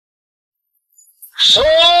收货，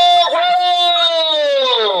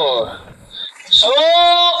收，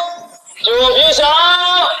酒瓶响，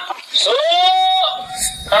收，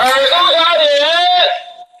耳朵加点。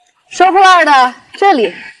收破烂的这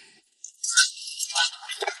里。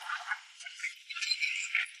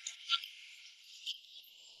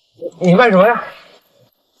你卖什么呀？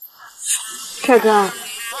这个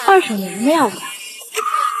20年的要不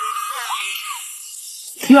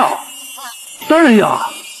要？要，当然要。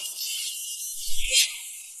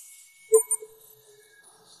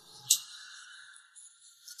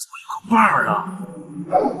我有个伴儿啊。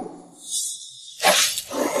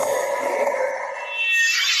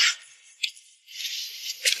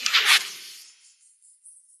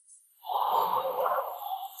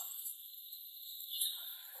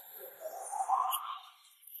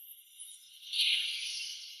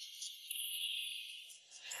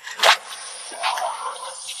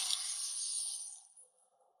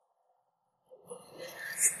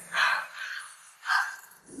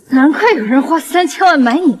难怪有人花3000万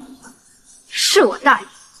买你，是我大意。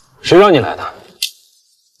谁让你来的？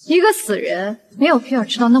一个死人没有必要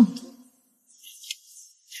知道那么多。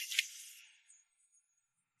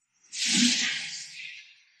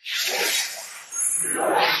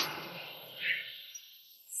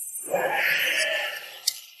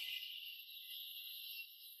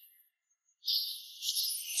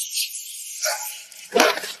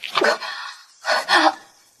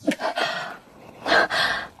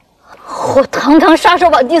我堂堂杀手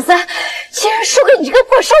榜第3，竟然输给你这个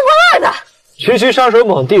破收破烂的！区区杀手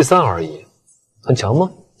榜第3而已，很强吗？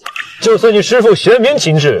就算你师父玄冥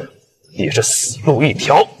亲至，也是死路一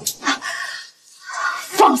条。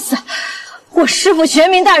放肆！我师父玄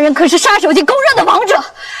冥大人可是杀手界公认的王者，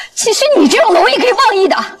岂是你这种蝼蚁可以妄议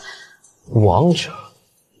的？王者，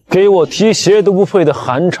给我提鞋都不配的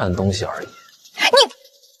寒碜东西而已。你。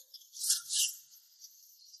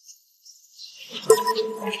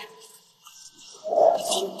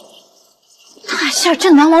大夏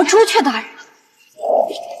镇南王朱雀大人，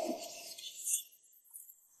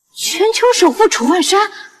全球首富楚万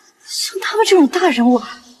山，像他们这种大人物，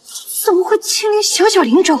怎么会亲临小小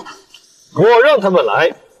灵州？我让他们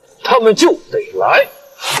来，他们就得来。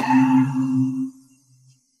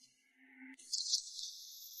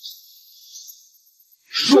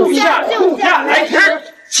属下就驾来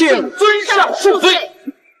迟，请尊上恕罪。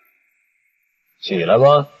起来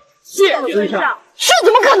吧。谢尊上。这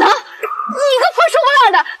怎么可能？你一个破收破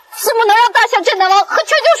烂的，怎么能让大夏镇南王和全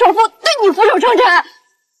球首富对你俯首称臣？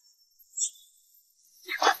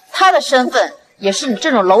他的身份也是你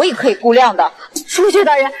这种蝼蚁可以估量的。朱雀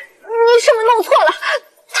大人，你是不是弄错了？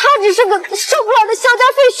他只是个收破烂的小家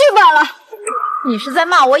废墟罢了。你是在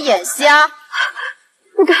骂我眼瞎？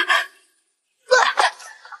不敢。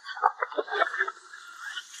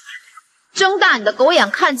睁大你的狗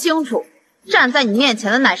眼看清楚，站在你面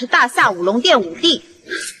前的乃是大夏五龙殿五帝。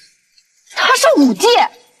他是五帝？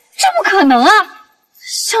这不可能啊！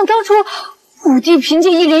想当初，五帝凭借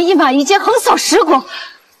一人一马一剑横扫10国，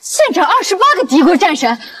现斩28个敌国战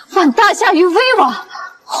神，挽大夏于危亡，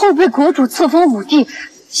后被国主册封五帝，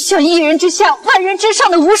享一人之下万人之上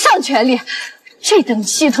的无上权力。这等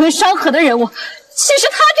气吞山河的人物，岂是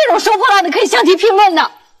他这种收破烂的可以相提并论的？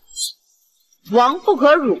王不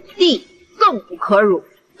可辱，帝更不可辱。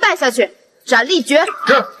带下去，斩立决。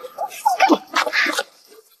是。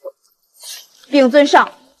禀尊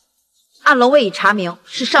上，按楼未已查明，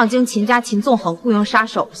是上京秦家秦纵横雇佣杀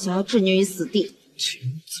手，想要置您于死地。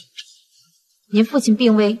您父亲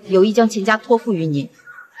病危，有意将秦家托付于您。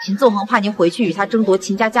秦纵横怕您回去与他争夺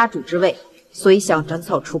秦家家主之位，所以想斩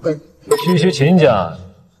草除根。区区秦家，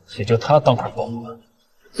也就他当块宝了。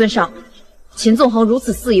尊上，秦纵横如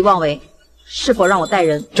此肆意妄为，是否让我带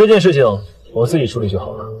人？这件事情我自己处理就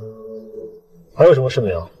好了。还有什么事没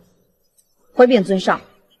有？回禀尊上，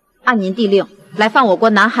按您帝令，来犯我国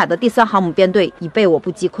南海的第3航母编队已被我部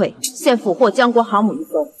击溃，现俘获江国航母1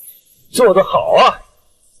艘。做得好啊！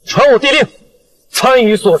传我帝令，参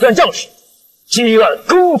与所战将士，积案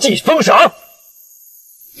功绩封赏。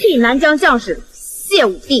替南疆将士谢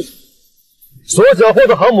武帝。所缴获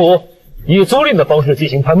的航母以租赁的方式进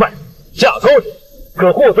行拍卖，价高者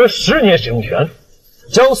可获得10年使用权，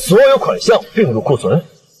将所有款项并入库存，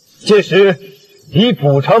届时以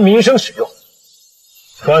补偿民生使用。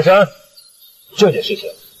川山，这件事情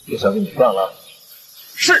就交给你办了。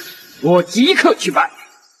是，我即刻去办。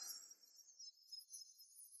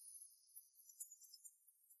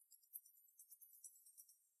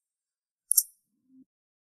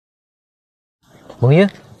蒙烟，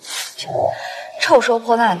臭收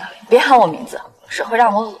破烂的，别喊我名字，只会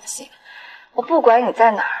让我恶心。我不管你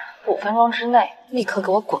在哪儿，5分钟之内立刻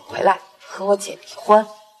给我滚回来。和我姐离婚。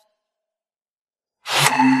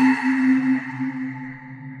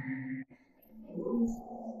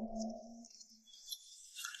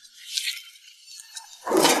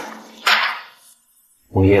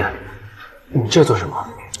五一，你这做什么？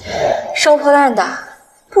收破烂的，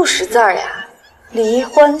不识字儿呀！离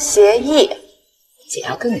婚协议，姐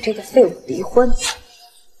要跟你这个废物离婚。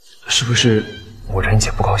是不是我让你姐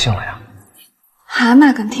不高兴了呀？蛤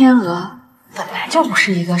蟆跟天鹅本来就不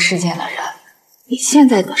是一个世界的人，你现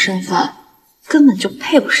在的身份根本就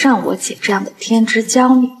配不上我姐这样的天之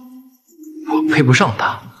娇女。我配不上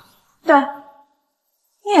她？对，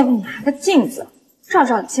你也不拿个镜子照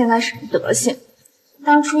照你现在什么德行。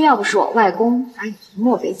当初要不是我外公把你从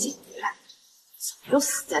漠北捡回来，早就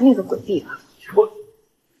死在那个鬼地方。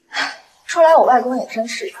说来我外公也真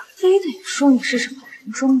是的，非得说你是什么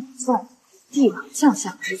人中龙凤、帝王将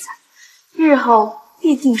相之才，日后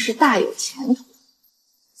必定是大有前途，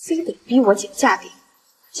非得逼我姐嫁给你。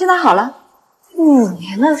现在好了，5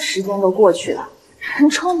年的时间都过去了，人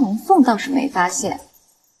中龙凤倒是没发现，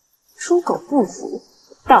猪狗不如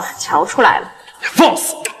倒是瞧出来了。放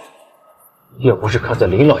肆！要不是看在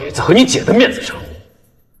林老爷子和你姐的面子上，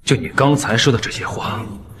就你刚才说的这些话，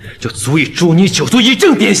就足以诛你9族以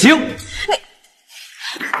正典刑。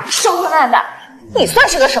你收破烂的，你算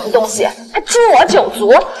是个什么东西？还诛我9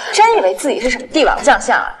族？真以为自己是什么帝王将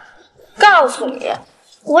相啊？告诉你，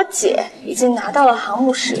我姐已经拿到了航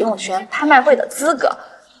母使用权拍卖会的资格，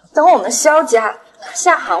等我们萧家拿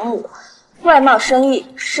下航母，外贸生意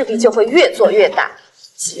势必就会越做越大。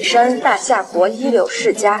跻身大夏国一流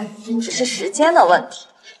世家，只是时间的问题。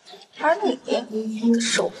而你，那个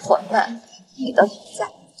收破烂，你的存在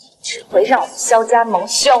只会让我们萧家蒙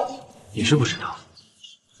羞。你是不知道，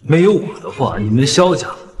没有我的话，你们萧家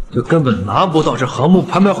就根本拿不到这航母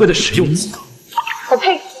拍卖会的使用资格。我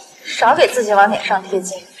呸！少给自己往脸上贴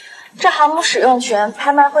金。这航母使用权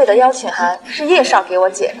拍卖会的邀请函是叶少给我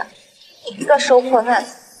姐的。你一个收破烂，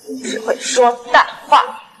只会说大话。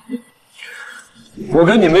我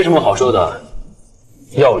跟你没什么好说的，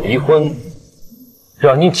要离婚，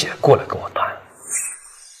让你姐过来跟我谈。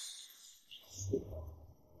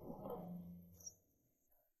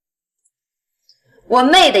我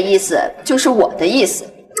妹的意思就是我的意思。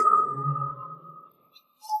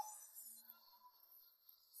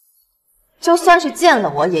就算是见了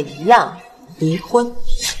我也一样，离婚。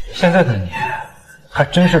现在的你，还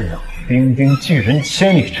真是冷冰冰拒人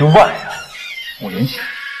千里之外啊！5年前，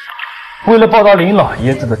为了报答林老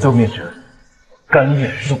爷子的奏命之恩，甘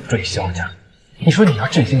愿入赘萧家。你说你要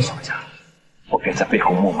振兴萧家，我便在背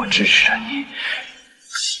后默默支持着你，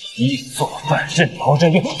洗衣做饭，任劳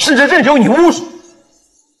任怨，甚至任由你侮辱。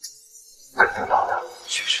可得到的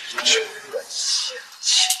却是这般嫌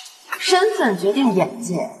弃。身份决定眼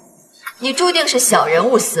界，你注定是小人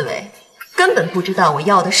物思维，根本不知道我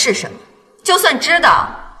要的是什么。就算知道，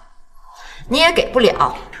你也给不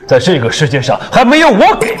了。在这个世界上，还没有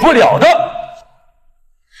我给不了的。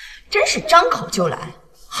真是张口就来。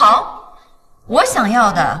好，我想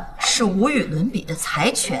要的是无与伦比的财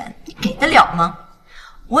权，你给得了吗？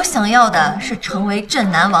我想要的是成为镇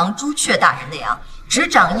南王朱雀大人那样执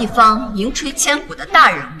掌一方、名垂千古的大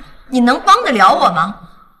人物，你能帮得了我吗？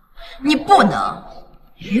你不能。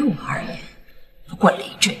于我而言，不过累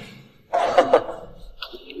赘。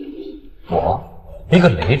我一个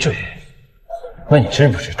累赘？那你知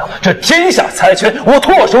不知道，这天下财权我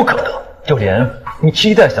唾手可得，就连你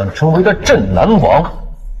期待想成为的镇南王，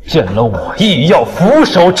见了我亦要俯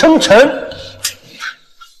首称臣。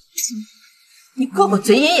你过过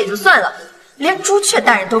嘴瘾也就算了，连朱雀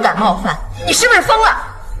大人都敢冒犯，你是不是疯了？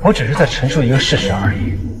我只是在陈述一个事实而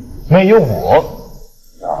已。没有我，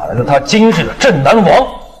哪来的他今日的镇南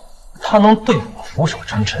王？他能对我俯首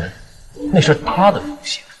称臣，那是他的荣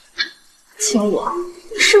幸。亲我，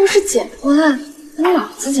你是不是捡破烂把脑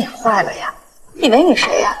子捡坏了呀？以为你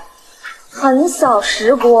谁呀？横扫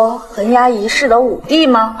10国、横压一世的武帝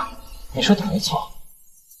吗？你说的没错，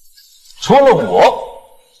除了我，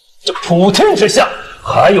这普天之下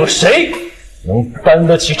还有谁能担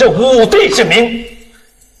得起这武帝之名？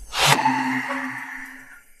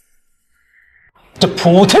这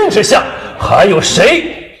普天之下还有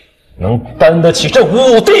谁能担得起这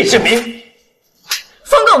武帝之名？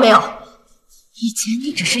疯够没有？以前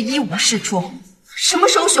你只是一无是处，什么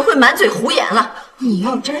时候学会满嘴胡言了？你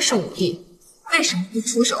要真是武帝，为什么不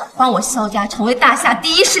出手帮我萧家成为大夏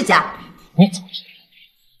第1世家？你怎么知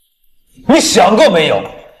道？你想过没有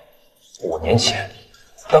？5年前，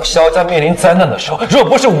当萧家面临灾难的时候，若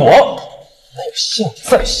不是我，哪有现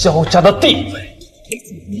在萧家的地位？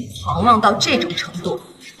狂妄到这种程度，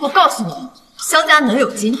我告诉你，萧家能有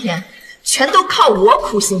今天，全都靠我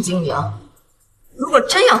苦心经营。如果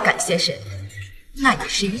真要感谢谁，那也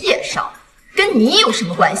是叶少，跟你有什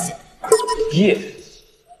么关系？叶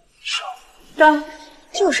少，对，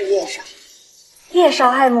就是叶少。叶少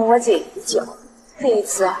爱慕我姐已久，这一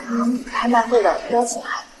次拍卖会的邀请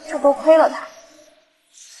函，这多亏了他。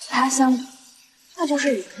他相比，那就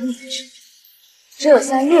是云里之别。只有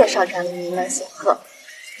像叶少这样的名门显赫，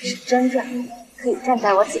才是真正可以站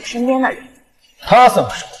在我姐身边的人。他算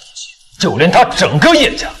个什么东西？就连他整个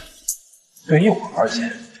叶家，对于我而言，也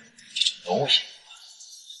就蝼蚁。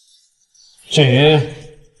至于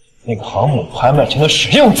那个航母拍卖权的使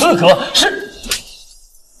用资格是……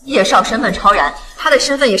叶少身份超然，他的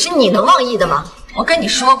身份也是你能妄议的吗？我跟你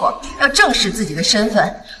说过，要正视自己的身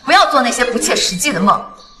份，不要做那些不切实际的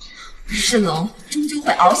梦。是龙，终究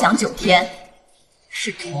会翱翔9天；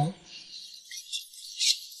是虫，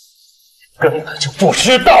根本就不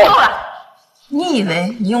知道。够了！你以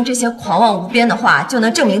为你用这些狂妄无边的话就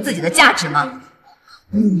能证明自己的价值吗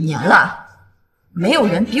？5年了，没有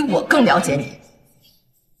人比我更了解你。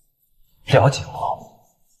了解我？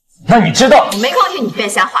那你知道？我没空听你编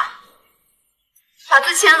瞎话。把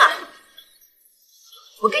字签了，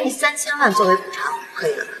我给你3000万作为补偿，可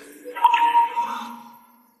以了吧？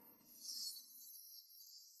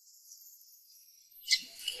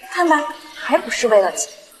看吧，还不是为了钱，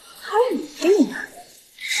还有你弟呢，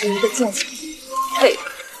是一个贱小退。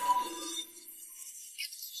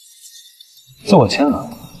自我签了，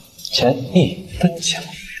钱1分钱不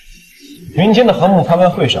留。明天的航母拍卖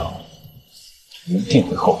会上，一定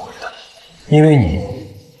会后悔的，因为你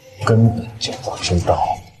根本就不知道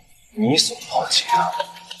你所抛弃的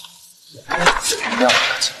有怎样的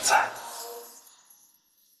存在。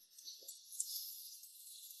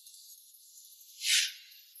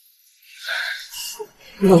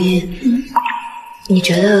如茵，你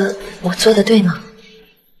觉得我做的对吗？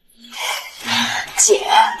姐，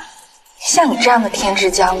像你这样的天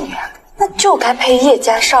之娇女，那就该配叶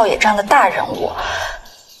家少爷这样的大人物。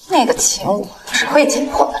那个秦武只会捡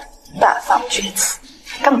破烂，大放厥词，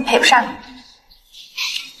根本配不上你。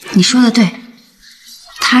你说的对，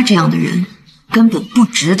他这样的人根本不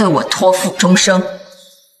值得我托付终生。